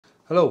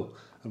Hello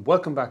and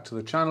welcome back to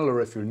the channel,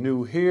 or if you're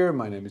new here,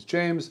 my name is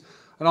James,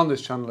 and on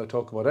this channel I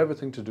talk about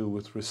everything to do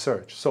with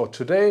research. So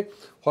today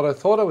what I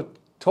thought I would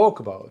talk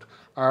about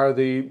are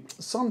the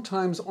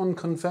sometimes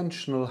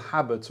unconventional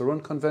habits or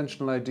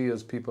unconventional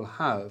ideas people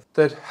have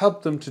that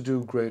help them to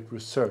do great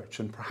research,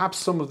 and perhaps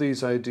some of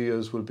these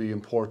ideas will be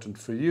important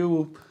for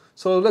you.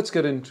 So let's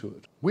get into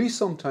it. We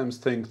sometimes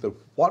think that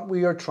what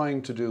we are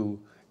trying to do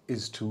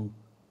is to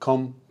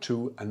come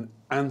to an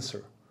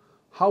answer.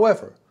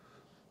 However,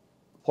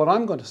 what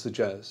I'm going to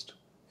suggest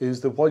is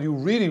that what you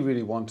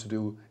really want to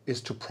do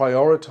is to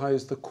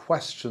prioritize the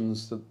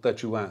questions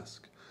that you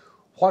ask.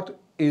 What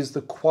is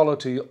the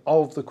quality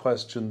of the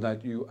question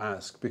that you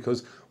ask?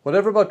 Because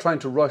whatever about trying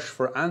to rush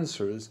for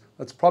answers,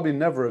 that's probably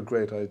never a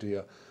great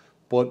idea.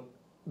 But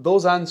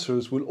those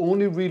answers will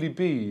only really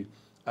be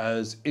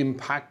as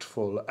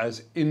impactful,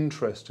 as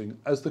interesting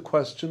as the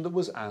question that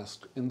was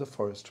asked in the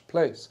first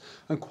place.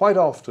 And quite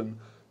often,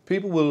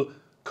 people will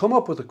come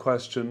up with a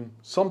question,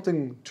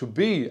 something to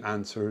be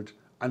answered,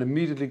 and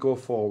immediately go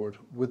forward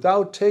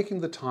without taking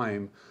the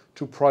time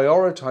to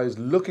prioritize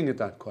looking at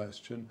that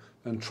question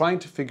and trying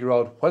to figure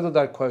out whether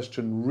that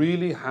question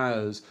really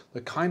has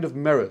the kind of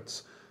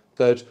merits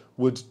that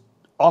would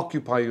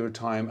occupy your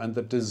time and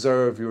that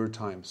deserve your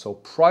time. So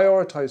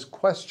prioritize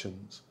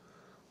questions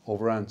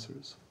over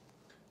answers.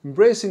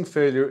 Embracing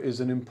failure is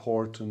an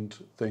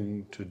important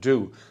thing to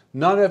do.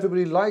 Not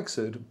everybody likes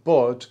it,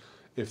 but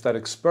if that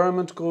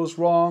experiment goes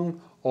wrong,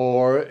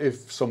 or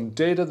if some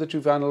data that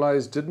you've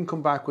analysed didn't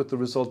come back with the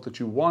result that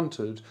you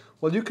wanted,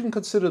 well, you can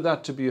consider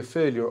that to be a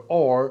failure,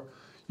 or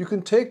you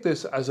can take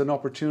this as an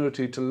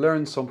opportunity to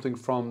learn something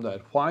from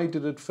that. Why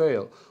did it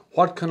fail?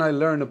 What can I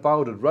learn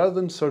about it? Rather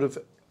than sort of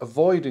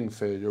avoiding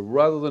failure,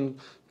 rather than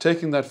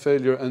taking that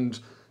failure and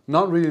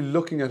not really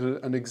looking at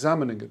it and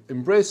examining it.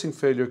 Embracing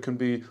failure can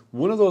be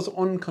one of those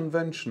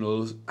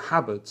unconventional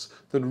habits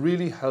that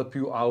really help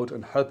you out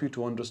and help you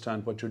to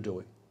understand what you're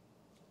doing.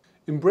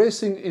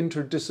 Embracing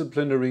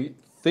interdisciplinary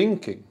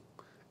thinking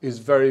is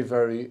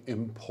very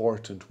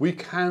important. We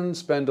can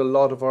spend a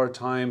lot of our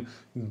time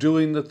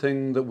doing the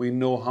thing that we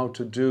know how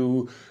to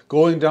do,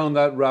 going down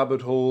that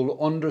rabbit hole,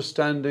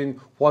 understanding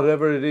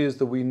whatever it is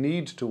that we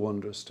need to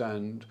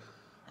understand.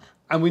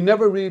 And we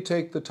never really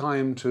take the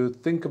time to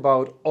think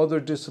about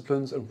other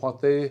disciplines and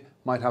what they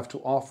might have to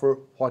offer,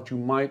 what you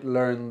might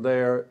learn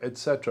there,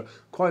 etc.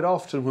 Quite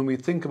often when we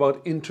think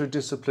about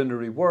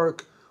interdisciplinary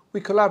work,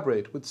 we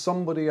collaborate with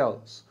somebody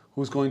else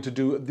who's going to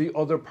do the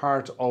other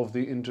part of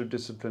the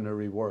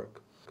interdisciplinary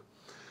work.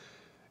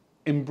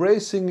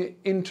 Embracing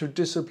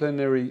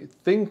interdisciplinary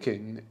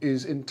thinking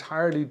is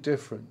entirely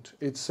different.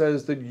 It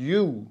says that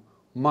you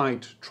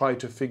might try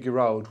to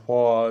figure out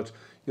what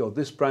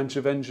this branch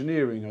of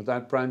engineering or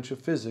that branch of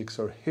physics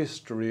or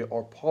history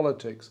or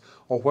politics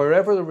or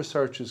wherever the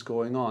research is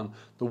going on,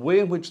 the way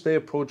in which they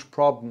approach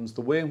problems,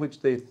 the way in which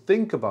they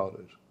think about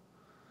it,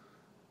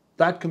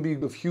 that can be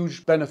of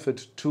huge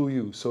benefit to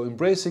you. So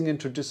embracing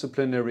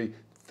interdisciplinary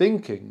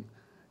thinking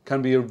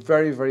can be a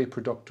very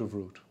productive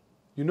route.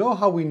 You know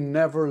how we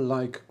never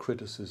like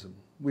criticism?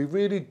 We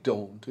really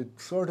don't. It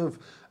sort of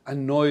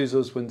annoys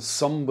us when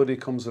somebody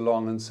comes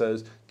along and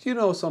says, do you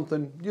know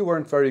something? You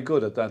weren't very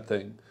good at that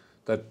thing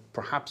that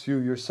perhaps you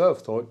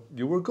yourself thought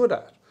you were good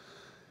at.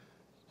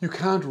 You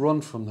can't run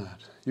from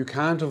that. You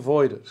can't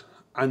avoid it.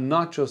 And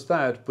not just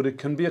that, but it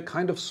can be a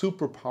kind of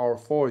superpower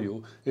for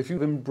you if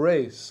you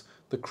embrace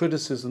the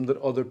criticism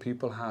that other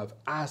people have.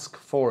 Ask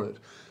for it.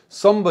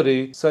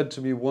 Somebody said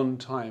to me one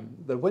time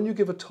that when you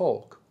give a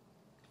talk,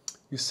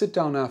 you sit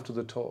down after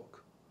the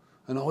talk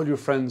and all your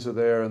friends are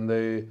there and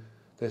they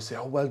say,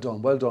 oh, well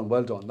done.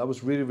 That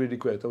was really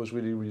great. That was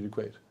really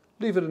great.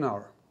 Leave it an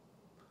hour.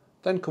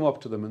 Then come up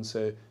to them and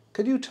say,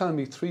 can you tell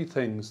me 3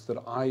 things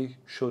that I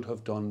should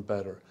have done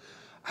better?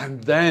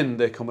 And then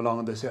they come along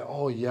and they say,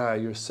 oh yeah,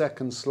 your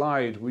second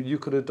slide, well, you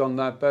could have done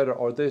that better,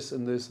 or this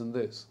and this and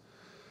this.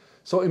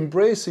 So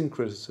embracing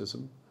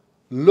criticism,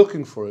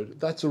 looking for it,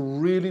 that's a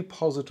really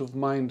positive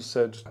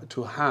mindset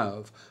to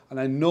have. And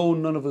I know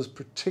none of us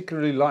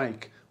particularly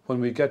like when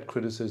we get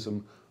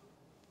criticism,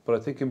 but I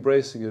think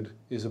embracing it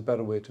is a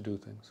better way to do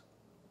things.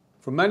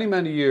 For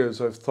many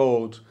years I've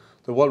thought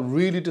that what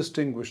really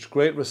distinguished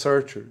great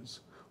researchers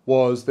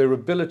was their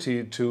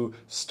ability to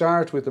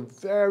start with a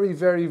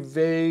very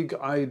vague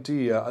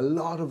idea, a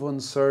lot of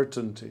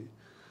uncertainty.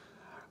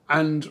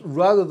 And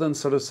rather than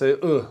sort of say,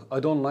 I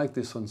don't like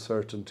this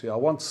uncertainty, I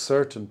want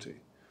certainty,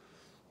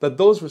 that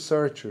those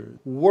researchers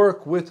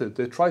work with it.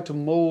 They try to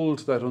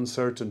mold that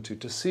uncertainty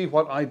to see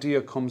what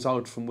idea comes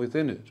out from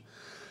within it.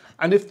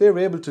 And if they're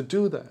able to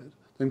do that,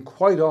 then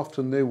quite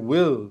often they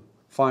will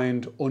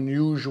find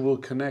unusual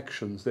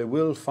connections. They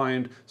will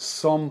find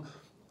some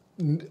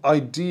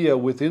idea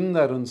within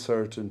that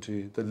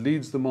uncertainty that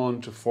leads them on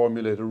to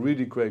formulate a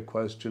really great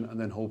question and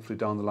then hopefully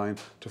down the line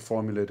to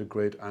formulate a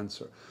great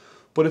answer.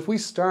 But if we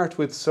start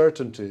with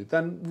certainty,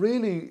 then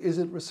really is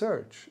it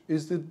research?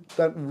 Is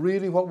that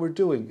really what we're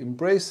doing?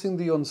 Embracing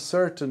the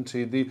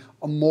uncertainty, the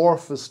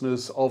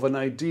amorphousness of an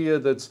idea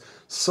that's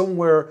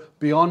somewhere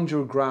beyond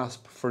your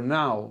grasp for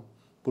now,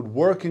 But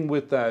working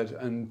with that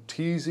and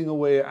teasing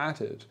away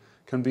at it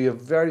can be a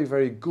very,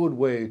 very good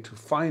way to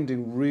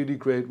finding really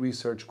great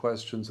research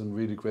questions and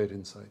really great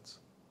insights.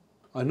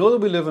 I know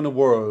that we live in a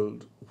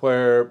world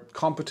where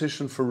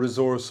competition for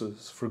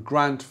resources, for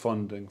grant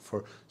funding,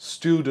 for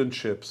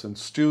studentships and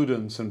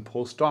students and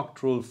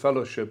postdoctoral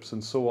fellowships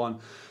and so on,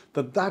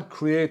 that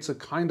creates a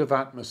kind of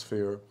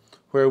atmosphere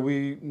where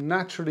we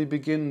naturally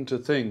begin to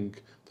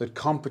think that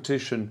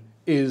competition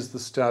is the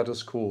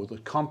status quo,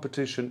 that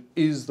competition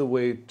is the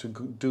way to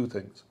do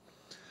things.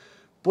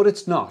 But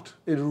it's not.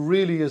 It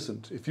really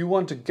isn't. If you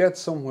want to get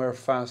somewhere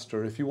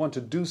faster, if you want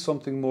to do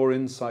something more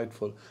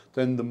insightful,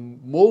 then the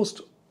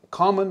most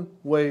common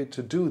way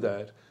to do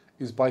that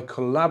is by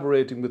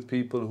collaborating with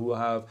people who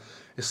have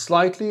a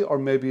slightly or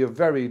maybe a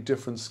very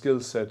different skill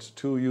set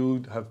to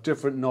you, have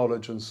different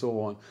knowledge and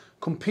so on.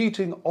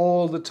 Competing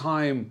all the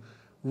time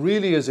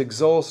really is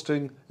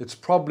exhausting, it's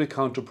probably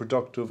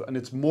counterproductive, and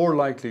it's more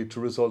likely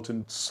to result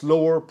in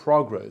slower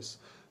progress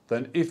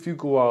than if you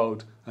go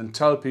out and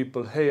tell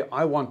people, hey,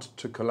 I want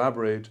to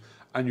collaborate,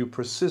 and you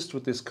persist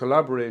with this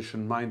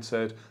collaboration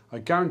mindset. I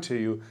guarantee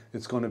you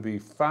it's going to be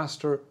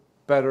faster,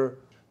 better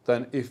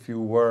than if you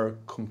were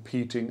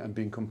competing and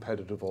being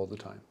competitive all the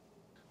time.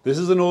 This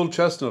is an old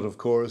chestnut, of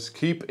course.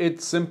 Keep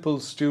it simple,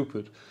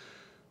 stupid.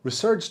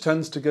 Research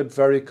tends to get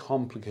very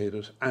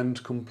complicated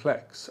and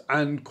complex,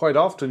 and quite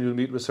often you'll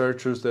meet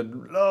researchers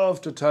that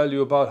love to tell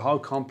you about how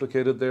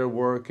complicated their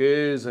work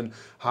is and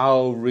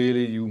how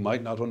really you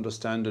might not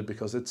understand it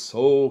because it's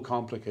so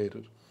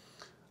complicated.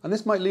 And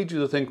this might lead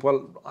you to think,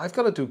 well, I've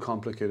got to do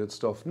complicated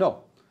stuff. No,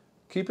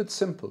 keep it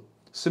simple.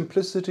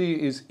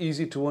 Simplicity is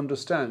easy to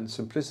understand.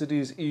 Simplicity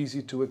is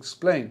easy to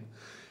explain.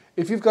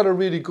 If you've got a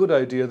really good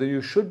idea, then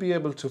you should be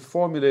able to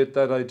formulate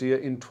that idea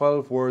in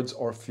 12 words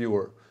or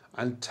fewer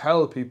and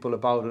tell people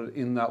about it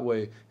in that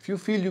way. If you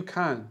feel you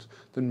can't,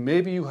 then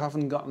maybe you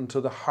haven't gotten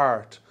to the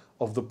heart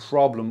of the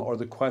problem or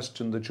the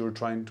question that you're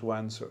trying to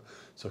answer.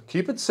 So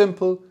keep it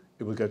simple.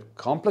 It will get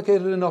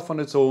complicated enough on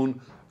its own,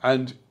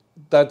 and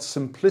that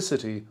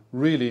simplicity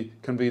really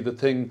can be the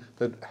thing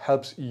that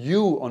helps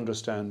you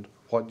understand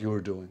what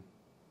you're doing.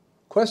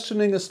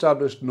 Questioning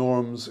established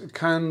norms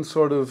can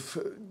sort of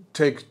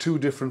take two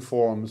different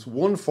forms.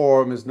 One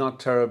form is not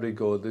terribly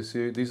good.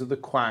 These are the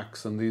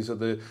quacks, and these are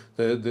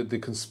the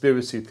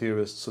conspiracy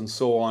theorists and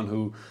so on,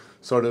 who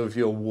sort of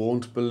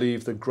won't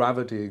believe that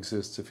gravity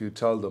exists if you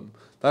tell them.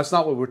 That's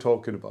not what we're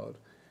talking about.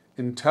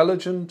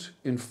 Intelligent,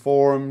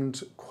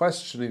 informed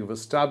questioning of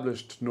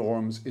established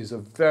norms is a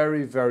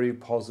very, very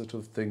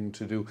positive thing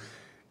to do.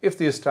 If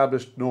the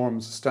established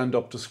norms stand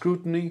up to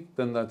scrutiny,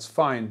 then that's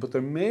fine, but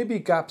there may be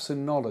gaps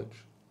in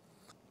knowledge.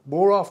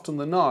 More often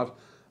than not,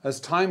 as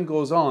time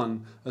goes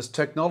on, as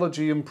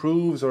technology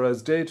improves or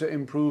as data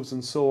improves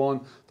and so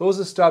on, those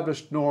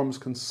established norms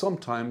can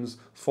sometimes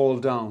fall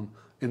down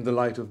in the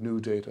light of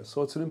new data.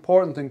 So it's an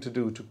important thing to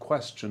do, to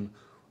question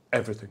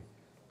everything.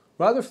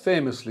 Rather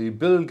famously,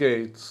 Bill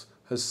Gates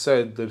has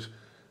said that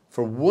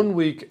for 1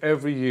 week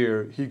every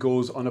year he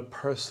goes on a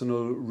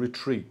personal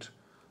retreat.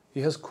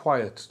 He has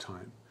quiet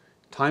time.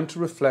 Time to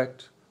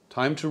reflect,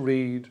 time to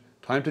read,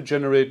 time to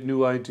generate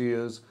new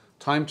ideas,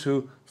 time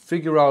to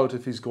figure out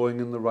if he's going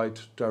in the right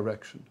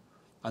direction.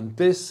 And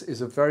this is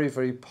a very,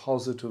 very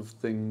positive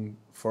thing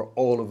for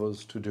all of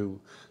us to do.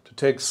 To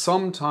take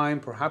some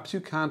time, perhaps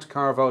you can't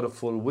carve out a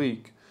full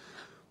week,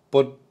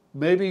 but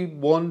maybe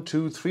 1,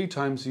 2, 3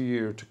 times a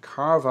year to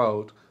carve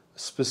out a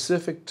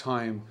specific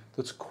time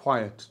that's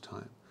quiet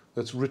time,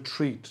 that's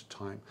retreat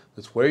time,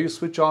 that's where you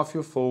switch off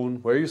your phone,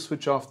 where you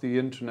switch off the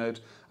internet,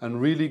 and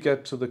really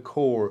get to the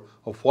core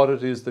of what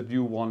it is that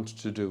you want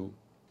to do.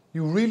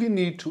 You really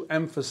need to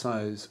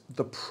emphasize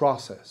the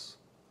process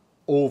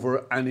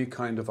over any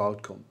kind of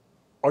outcome.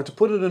 Or to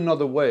put it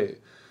another way,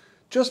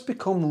 just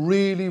become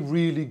really,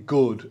 really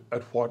good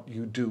at what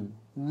you do.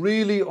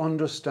 Really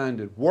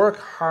understand it. Work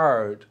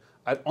hard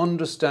at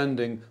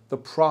understanding the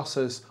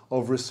process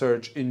of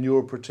research in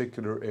your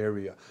particular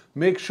area.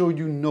 Make sure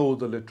you know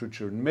the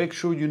literature. Make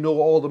sure you know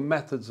all the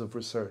methods of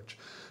research.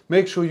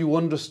 Make sure you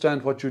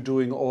understand what you're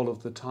doing all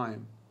of the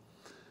time.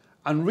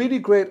 And really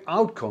great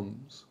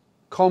outcomes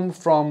come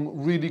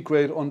from really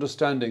great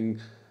understanding.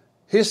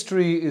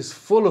 History is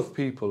full of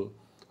people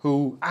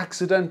who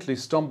accidentally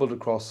stumbled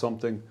across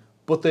something,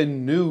 but they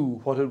knew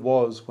what it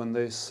was when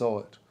they saw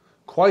it.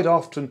 Quite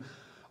often,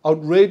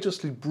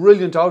 outrageously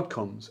brilliant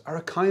outcomes are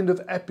a kind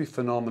of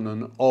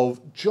epiphenomenon of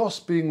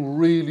just being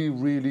really,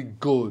 really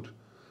good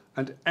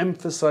and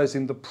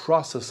emphasizing the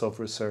process of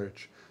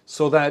research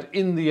so that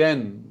in the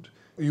end,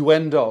 you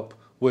end up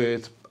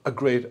with a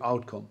great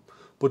outcome.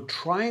 But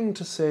trying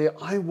to say,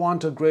 I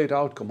want a great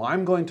outcome,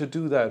 I'm going to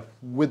do that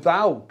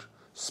without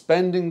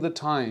spending the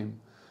time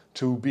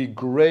to be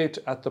great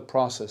at the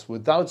process,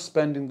 without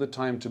spending the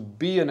time to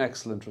be an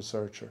excellent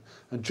researcher,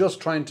 and just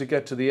trying to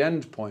get to the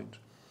end point,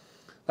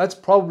 that's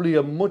probably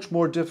a much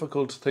more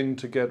difficult thing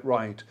to get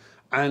right.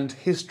 And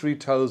history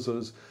tells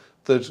us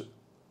that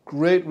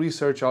great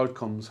research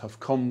outcomes have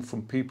come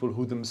from people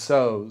who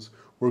themselves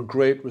were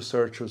great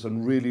researchers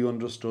and really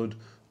understood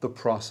the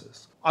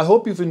process. I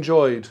hope you've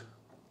enjoyed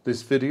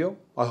this video.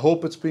 I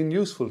hope it's been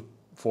useful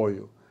for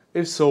you.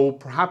 If so,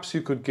 perhaps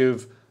you could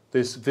give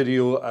this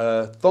video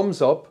a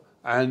thumbs up,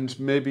 and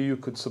maybe you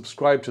could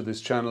subscribe to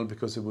this channel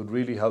because it would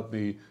really help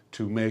me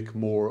to make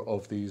more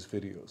of these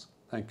videos.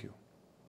 Thank you.